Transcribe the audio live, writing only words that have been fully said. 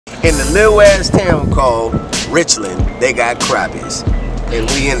In the little ass town called Richland, they got crappies. And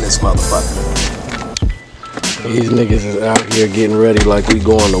we in this motherfucker. These niggas is out here getting ready like we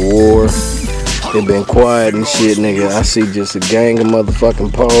going to war. They been quiet and shit, nigga. I see just a gang of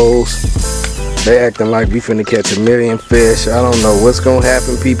motherfucking poles. They acting like we finna catch 1,000,000 fish. I don't know what's gonna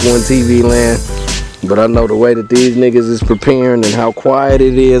happen, people in TV land. But I know the way that these niggas is preparing and how quiet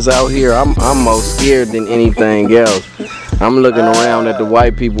it is out here, I'm more scared than anything else. I'm looking around at the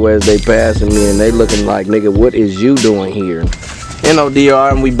white people as they passing me and they looking like, nigga, what is you doing here?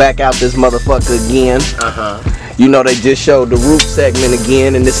 N.O.G.G.A, and we back out this motherfucker again. You know they just showed the roof segment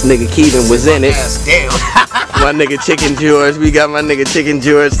again and this nigga Keaton was in it. My nigga Chicken George, we got my nigga Chicken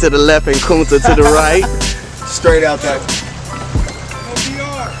George to the left and Kunta to the right. Straight out that.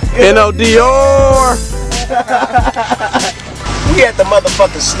 N.O.G.G.A. We at the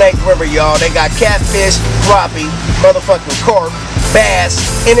motherfucking Snake River, y'all. They got catfish, crappie, motherfucking carp, bass,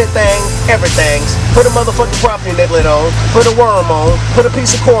 anything, everything. Put a motherfucking crappie niblet on, put a worm on, put a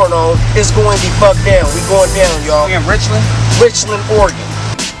piece of corn on. It's going to be fucked down. We going down, y'all. We in Richland? Richland, Oregon.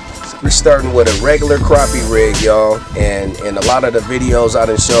 We're starting with a regular crappie rig, y'all. And in a lot of the videos I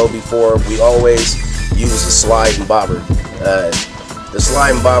done showed before, we always use a slide and bobber. The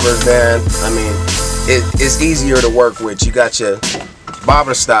slide and bobbers, man, I mean, it's easier to work with. You got your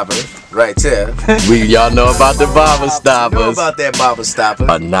bobber stopper right there. Y'all know about the bobber stoppers. Know about that bobber stopper.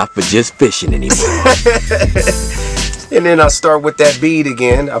 Are not for just fishing anymore. And then I start with that bead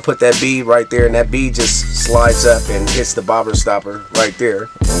again. I put that bead right there, and that bead just slides up and hits the bobber stopper right there.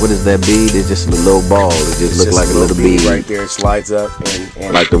 And what is that bead? It's just a little ball. It just looks like a little bead right there. It slides up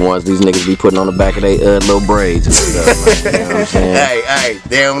and like the ones these niggas be putting on the back of their little braids and stuff. Like, you know what I'm saying? Hey,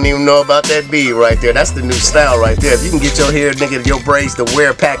 they don't even know about that bead right there. That's the new style right there. If you can get your hair, nigga, your braids to wear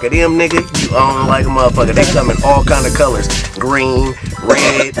a pack of them, nigga, you own like a motherfucker. They come in all kind of colors: green,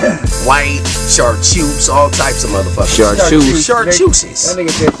 red, white, chartreuse, all types of motherfuckers. Chartreuse. Chartreuses.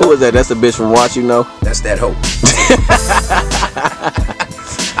 Who is that? That's the bitch from Watch You Know? That's that hope.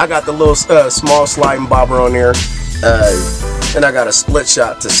 I got the little small sliding bobber on there. And I got a split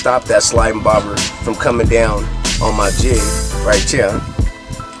shot to stop that sliding bobber from coming down on my jig right here.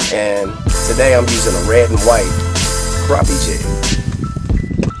 And today I'm using a red and white crappie jig.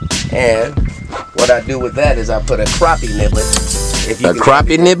 And what I do with that is I put a crappie niblet. A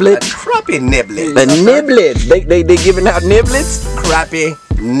crappie niblet? A crappie niblet. A niblet. They giving out niblets? Crappie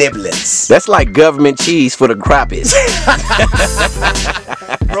niblets. That's like government cheese for the crappies.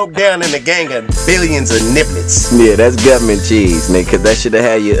 Broke down in a gang of billions of niblets. Yeah, that's government cheese, nigga. Cause that should have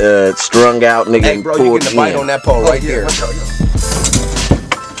had you strung out, nigga. Hey, bro, you getting a bite on that pole right there.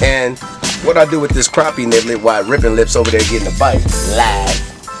 And what I do with this crappie niblet while Ripping Lips over there getting a bite live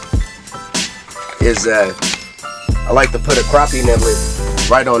is I like to put a crappie niblet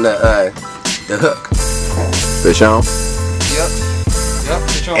right on the hook. Fish on? Yep,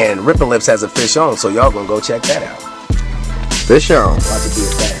 fish on. And Ripping Lips has a fish on, so y'all gonna go check that out. Fish on. Watch it be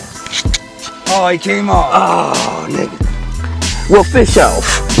fast. Oh, he came off. Oh, nigga. Well, fish off.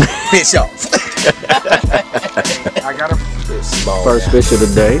 Fish off. I got a small First mouth. fish of the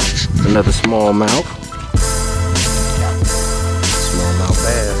day. Another smallmouth. Smallmouth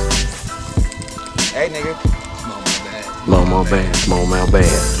bass. Hey, nigga. Smallmouth bass. Smallmouth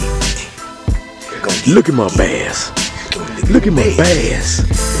bass. Look at my bass. Look at my bass.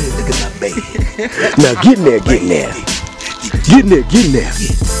 Look at my baby. Now get in there, get in there. Get in there, get in there.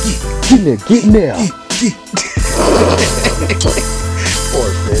 Get in there, get in there. Poor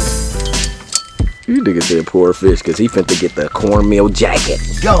fish. You nigga said poor fish because he finna get the cornmeal jacket.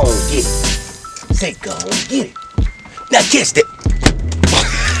 Go on, get it. Say go on, get it. Now kiss it.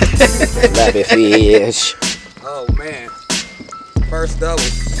 Lappy fish. Oh, man. First double.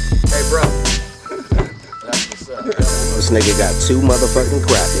 Hey, bro. That's what's up. This nigga got 2 motherfucking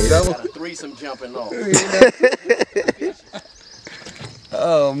crappies. Double. Got a threesome jumping off.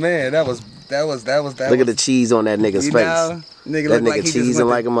 Oh, man. That was. Look at the cheese on that nigga's face. Nigga That look nigga like he just cheesing went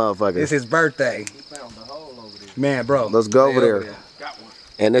like a motherfucker. It's his birthday. Man, bro. Let's go over there.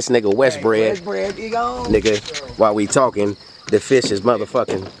 And this nigga Westbred, Bread, you go. nigga, while we talking, the fish is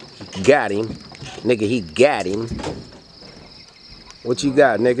motherfucking got him. Nigga, he got him. What you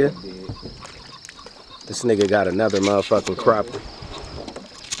got, nigga? This nigga got another motherfucking crappie.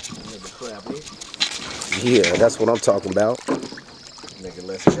 Yeah, that's what I'm talking about. Nigga,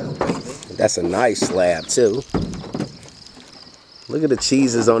 let's go. That's a nice slab, too. Look at the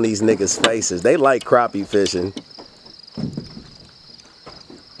cheeses on these niggas' faces. They like crappie fishing.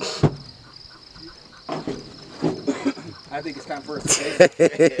 I think it's time for us to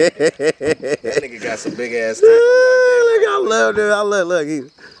That nigga got some big ass. Look, I love it.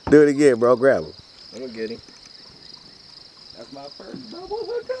 Look, Do it again, bro. Grab him. I'm gonna get him. That's my first double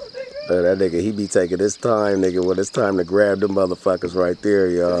hookup, nigga. That nigga, he be taking his time, nigga, when it's time to grab them motherfuckers right there,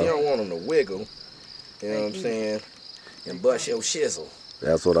 y'all. You don't want them to wiggle. You know what I'm saying? And bust your shizzle.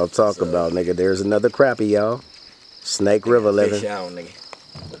 That's what I'm talking about, nigga. There's another crappie, y'all. Snake River living. Fish out, nigga.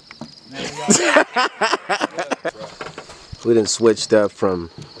 We done switched up from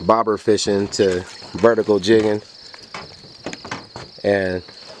bobber fishing to vertical jigging. And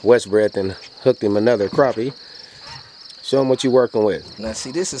Westbred then hooked him another crappie. Show him what you working with. Now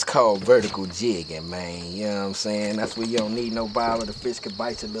see, this is called vertical jigging, man. You know what I'm saying? That's where you don't need no bobber. The fish can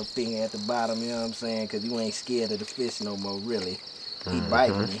bite your little finger at the bottom, you know what I'm saying? Because you ain't scared of the fish no more, really. He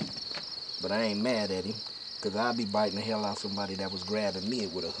biting me, but I ain't mad at him. Because I'd be biting the hell out of somebody that was grabbing me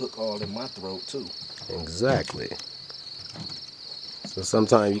with a hook all in my throat, too. Exactly. So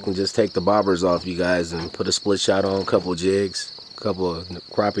sometimes you can just take the bobbers off, you guys, and put a split shot on, a couple jigs, a couple of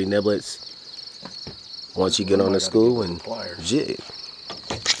crappie niblets. Once you get on the school and jig.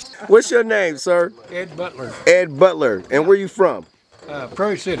 What's your name, sir? Ed Butler. Ed Butler. And where you from?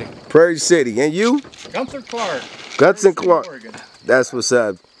 Prairie City. Prairie City. And you? Gunther Clark. Gunther Clark. Oregon. That's what's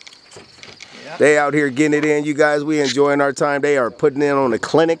up. Yeah. They out here getting it in, you guys. We enjoying our time. They are putting in on a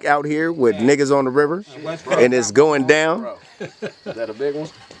clinic out here with niggas on the river. And it's going down. Is that a big one?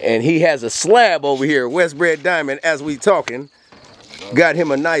 And he has a slab over here, Westbred Diamond, as we talking. Got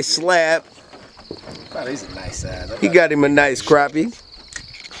him a nice slab. Oh, he's a nice size. He got him a nice crappie.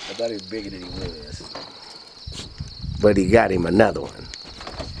 I thought he was bigger than he was. But he got him another one.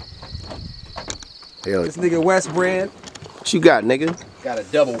 Hell, This nigga Westbred. what you got, nigga? Got a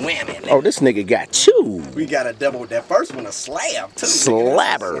double whammy. Nigga. Oh, this nigga got two. We got a double. That first one a slab too.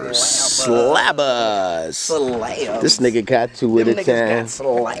 Slabbers. Slabbers. Slabs. This nigga got two at a time.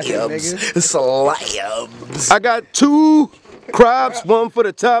 Slabs. Slabs. I got two crabs, one for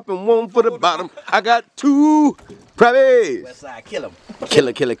the top and one for the bottom. I got two crabbies. Westside, kill him.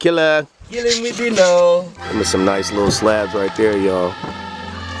 Killer, killer, killer. Kill him with the no. Them are some nice little slabs right there, y'all.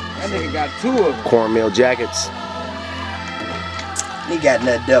 That nigga got two of them. Cornmeal jackets. He got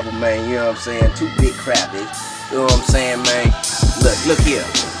that double, man. You know what I'm saying? Two big crappies. You know what I'm saying, man? Look here.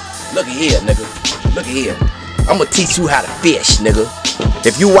 Look at here, nigga. Look at here. I'm gonna teach you how to fish, nigga.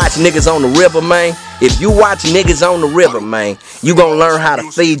 If you watch niggas on the river, man, if you watch niggas on the river, man, you gonna learn how to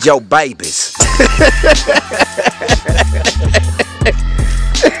feed your babies.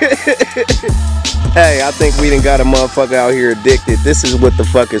 Hey, I think we done got a motherfucker out here addicted. This is what the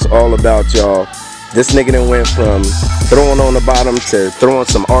fuck is all about, y'all. This nigga done went from throwing on the bottom to throwing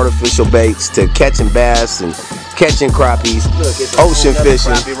some artificial baits to catching bass and catching crappies, Look, it's ocean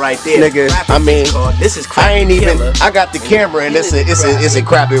fishing. Crappie right there. Nigga, Crappie I mean, this is crappie I ain't even, killer. I got the camera and it's a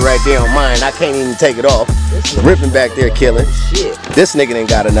crappie right there on mine. I can't even take it off. Ripping back there killing. Shit. This nigga done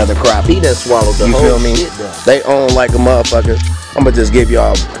got another crappie. He done swallowed the You whole feel me? shit down. They own like a motherfucker. I'm gonna just give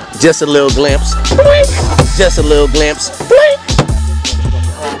y'all just a little glimpse. Just a little glimpse. All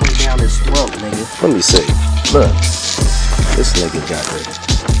the way down his throat, nigga. Let me see. Look. This nigga got it.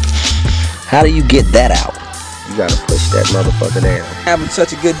 How do you get that out? You gotta push that motherfucker down. Having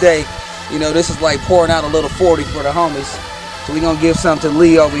such a good day. You know, this is like pouring out a little 40 for the homies. So we gonna give something to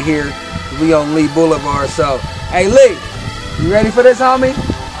Lee over here. We on Lee Boulevard. So, hey Lee, you ready for this, homie?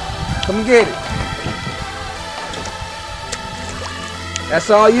 Come and get it. That's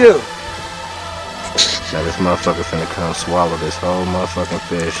all you. Now this motherfucker finna come swallow this whole motherfucking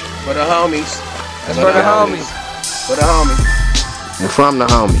fish. For the homies. That's for the homies. For the homies. And from the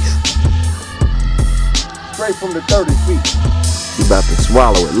homies. Straight from the 30 feet. He about to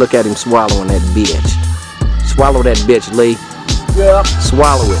swallow it. Look at him swallowing that bitch. Swallow that bitch, Lee. Yeah.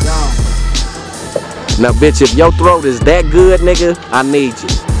 Swallow it. No. Now, bitch, if your throat is that good, nigga, I need you.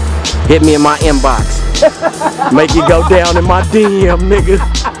 Hit me in my inbox. Make it go down in my DM, nigga.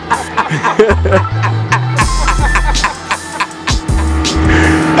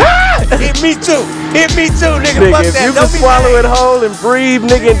 Hit me too. Hit me too, nigga. Nigga, Fuck if that. you Don't can be swallow mad. it whole and breathe,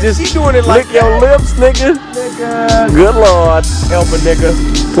 nigga, and just He doing it like lick your lips, nigga. Good Lord. Help a nigga.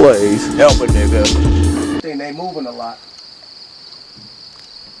 Please. Help a nigga. I think they moving a lot.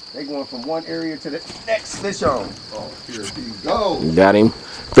 They going from one area to the next. Fish on. Oh, here he go. Got him.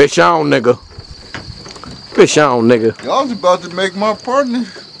 Fish on, nigga. Fish on, nigga. Y'all's about to make my partner.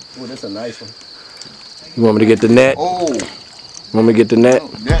 Oh, that's a nice one. You want me to get the net? Oh, Want me to get the net?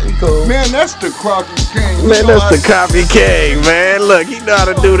 man, that's the Crappie King. Man, that's the Crappie King, man. Look, he know how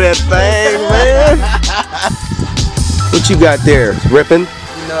to do that thing, man. What you got there? Ripping?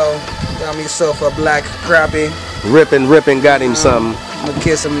 You know, got me yourself a black crappie. Ripping, got him something. I'm gonna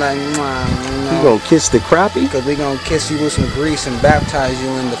kiss him like, mwah, you know. You gonna kiss the crappie? Because we gonna kiss you with some grease and baptize you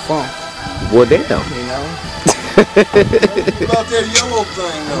in the funk. Well, damn. You know? About that yellow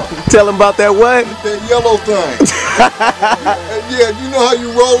thing, though. Tell him about that what? That yellow thing. Yeah, you know how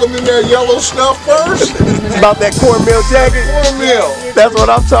you roll them in that yellow stuff first? About that cornmeal jacket? Cornmeal. That's what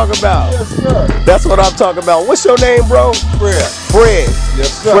I'm talking about. Yes, sir. That's what I'm talking about. What's your name, bro? Fred. Fred.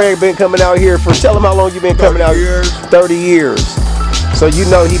 Yes, sir. Fred been coming out here for, tell him how long you been coming out 30 years. 30 years. So you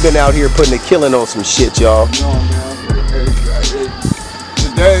know he been out here putting a killing on some shit, y'all. No, man.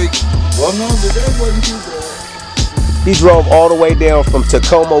 Today, well, no, today wasn't too bad. He drove all the way down from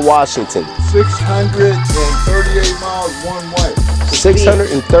Tacoma, Washington. 638 miles one way.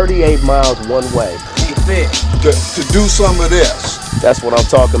 638 miles one way. To do some of this. That's what I'm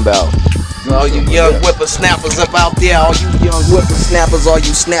talking about. All you young whippersnappers up out there, all you young whippersnappers, all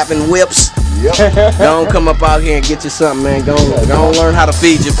you snapping whips. Yep. Don't come up out here and get you something, man. Go learn how to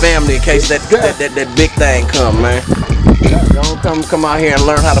feed your family in case that big thing come, man. Don't come out here and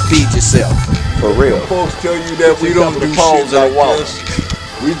learn how to feed yourself. For real. Folks tell you that we don't do poles shit in the like wall. this.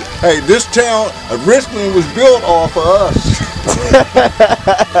 Hey, this town of Richmond was built off of us.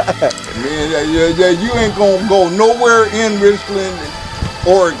 Man, you ain't gonna go nowhere in Richmond,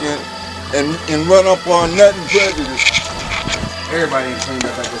 Oregon, and run up on nothing prejudice. Everybody ain't cleaned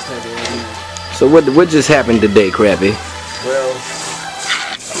up at this table right now. So what just happened today, Crappie? Well,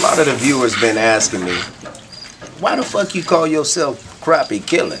 a lot of the viewers been asking me, why the fuck you call yourself Crappie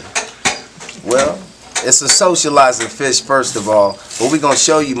Killing? Well, it's a socializing fish, first of all, but we gonna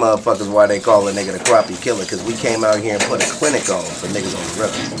show you motherfuckers why they call a nigga the Crappie Killer, because we came out here and put a clinic on for niggas on the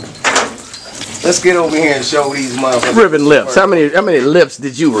river. Let's get over here and show these motherfuckers. Ripping lips. How many lips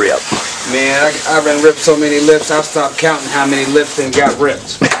did you rip? Man, I've been ripped so many lips, I've stopped counting how many lips then got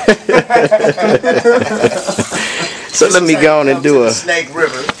ripped. So let me go on and do a Snake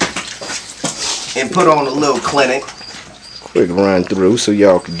River and put on a little clinic. quick run through so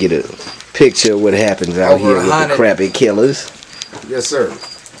y'all could get a picture of what happens out Over here with the 100. Crappie Killers. Yes, sir.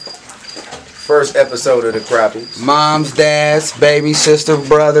 First episode of the Crappies. Moms, dads, baby, sister,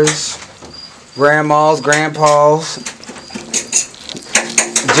 brothers, grandmas, grandpas.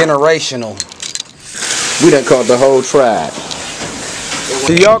 Generational. We done caught the whole tribe.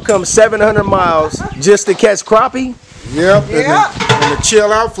 So y'all come 700 miles just to catch crappie? Yep. And to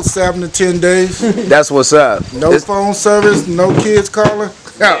chill out for 7 to 10 days. That's what's up. No phone service, no kids calling.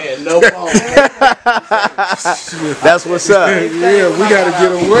 Yeah, no phone. That's what's up. Yeah, we gotta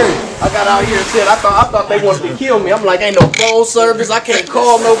get away. I got out here and said, I thought they wanted to kill me. I'm like, ain't no phone service. I can't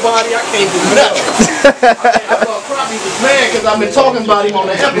call nobody. I can't do nothing. I thought Crappie was mad because I've been talking about him on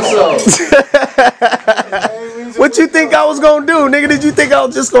the episode. What you think I was gonna do, nigga? Did you think I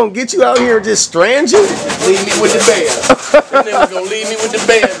was just gonna get you out here and just strand you? Leave me with the bears. Them niggas gonna leave me with the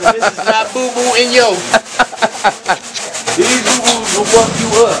bears. And this is not Boo Boo and Yo. These Boo Boos will fuck you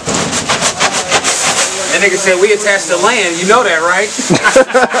up. That nigga said we attached to land, you know that, right?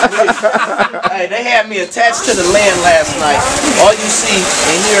 Hey, they had me attached to the land last night. All you see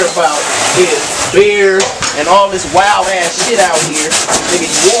and hear about is bears and all this wild ass shit out here.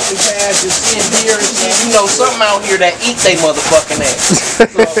 Nigga, you walking past, just seeing deer and shit. You know something out here that eat they motherfucking ass.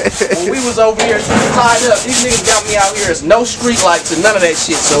 So when we was over here tied up, these niggas got me out here. There's no street lights and none of that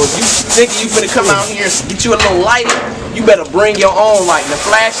shit. So if you think you finna come out here and get you a little lighting, you better bring your own light. And the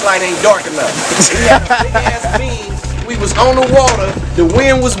flashlight ain't dark enough. We had a big ass beam. We was on the water, the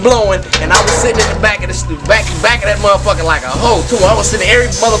wind was blowing, and I was sitting in the back of back of that motherfucker like a hoe too. I was sitting in every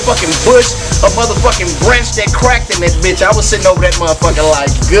motherfucking bush, a motherfucking branch that cracked in that bitch. I was sitting over that motherfucker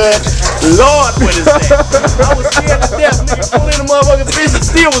like, good Lord, what is that? I was scared to death. Nigga pulled in the motherfucking fish and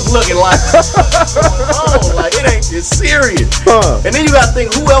still was looking like, what's going on? Like, it ain't just serious. And then you gotta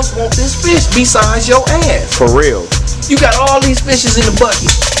think, who else want this fish besides your ass? For real. You got all these fishes in the bucket.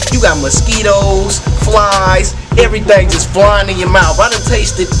 You got mosquitoes, flies, everything just flying in your mouth. I done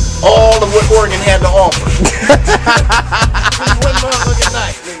tasted all of what Oregon had to offer. Just one motherfucking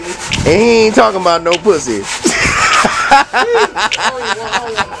night, nigga. And he ain't talking about no pussy. I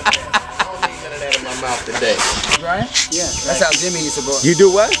don't need none of that in my mouth today. Right? Yeah. That's how Jimmy used to go. You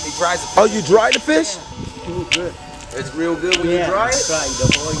do what? He dries the fish. Oh, you dry the fish? It's real good when you dry it? Try the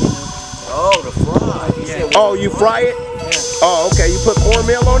boy, you know. Oh, the fry. He said, Oh, you fry it? Oh, okay. You put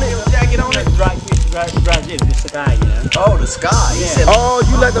cornmeal on it? jacket on it? Dry fish, dry it, the sky, you know. Oh, the sky. He said, Oh,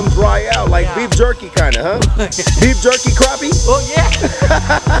 you let them dry out like beef jerky kind of, huh? Beef jerky crappie? Oh, yeah.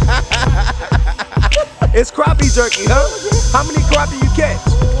 It's crappie jerky, huh? How many crappie you catch?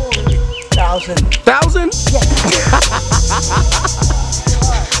 1,000. 1,000?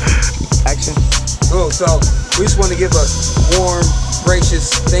 Action. Oh, so we just want to give a warm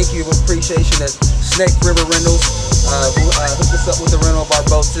gracious thank you of appreciation to Snake River Rentals, who hooked us up with the rental of our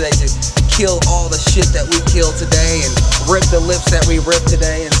boats today to kill all the shit that we killed today and rip the lips that we ripped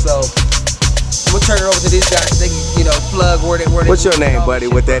today. And so we'll turn it over to these guys. They can, you know, plug where they. What's your name, buddy,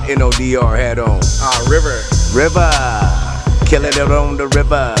 with that NODR hat on? River. River. Killing it on the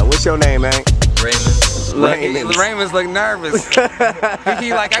river. What's your name, man? Raymond's look nervous.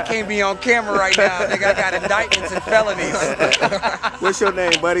 He like, I can't be on camera right now. Nigga, I got indictments and felonies. What's your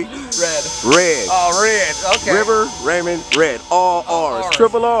name, buddy? Red. Red. Oh, Red. Okay. River, Raymond, Red. All R's.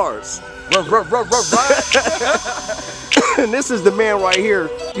 Triple R's. And this is the man right here.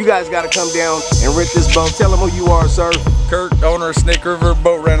 You guys got to come down and rent this boat. Tell him who you are, sir. Kurt, owner of Snake River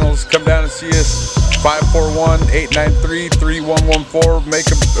Boat Rentals. Come down and see us. 541-893-3114. Make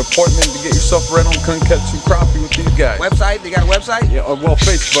an appointment to get yourself a rental and come catch some crappie with these guys. Website? They got a website? Yeah, well,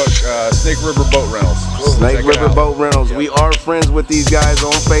 Facebook, Snake River Boat Rentals. Snake River Boat Rentals. We are friends with these guys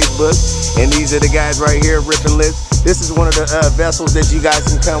on Facebook, and these are the guys right here ripping lips. This is one of the vessels that you guys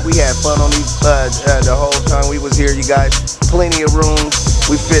can come. We had fun on these the whole time we was here, you guys. Plenty of rooms.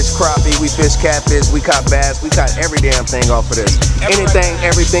 We fish crappie, we fish catfish, we caught bass, we caught every damn thing off of this. Anything,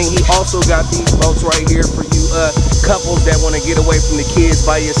 everything. He also got these boats right here for you couples that want to get away from the kids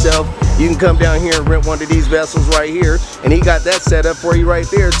by yourself. You can come down here and rent one of these vessels right here, and he got that set up for you right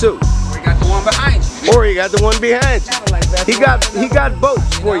there too. Or you got the one behind you. Or you got the one behind you. He got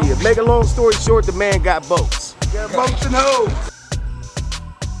boats for you. Make a long story short, the man got boats. Boats and hoes.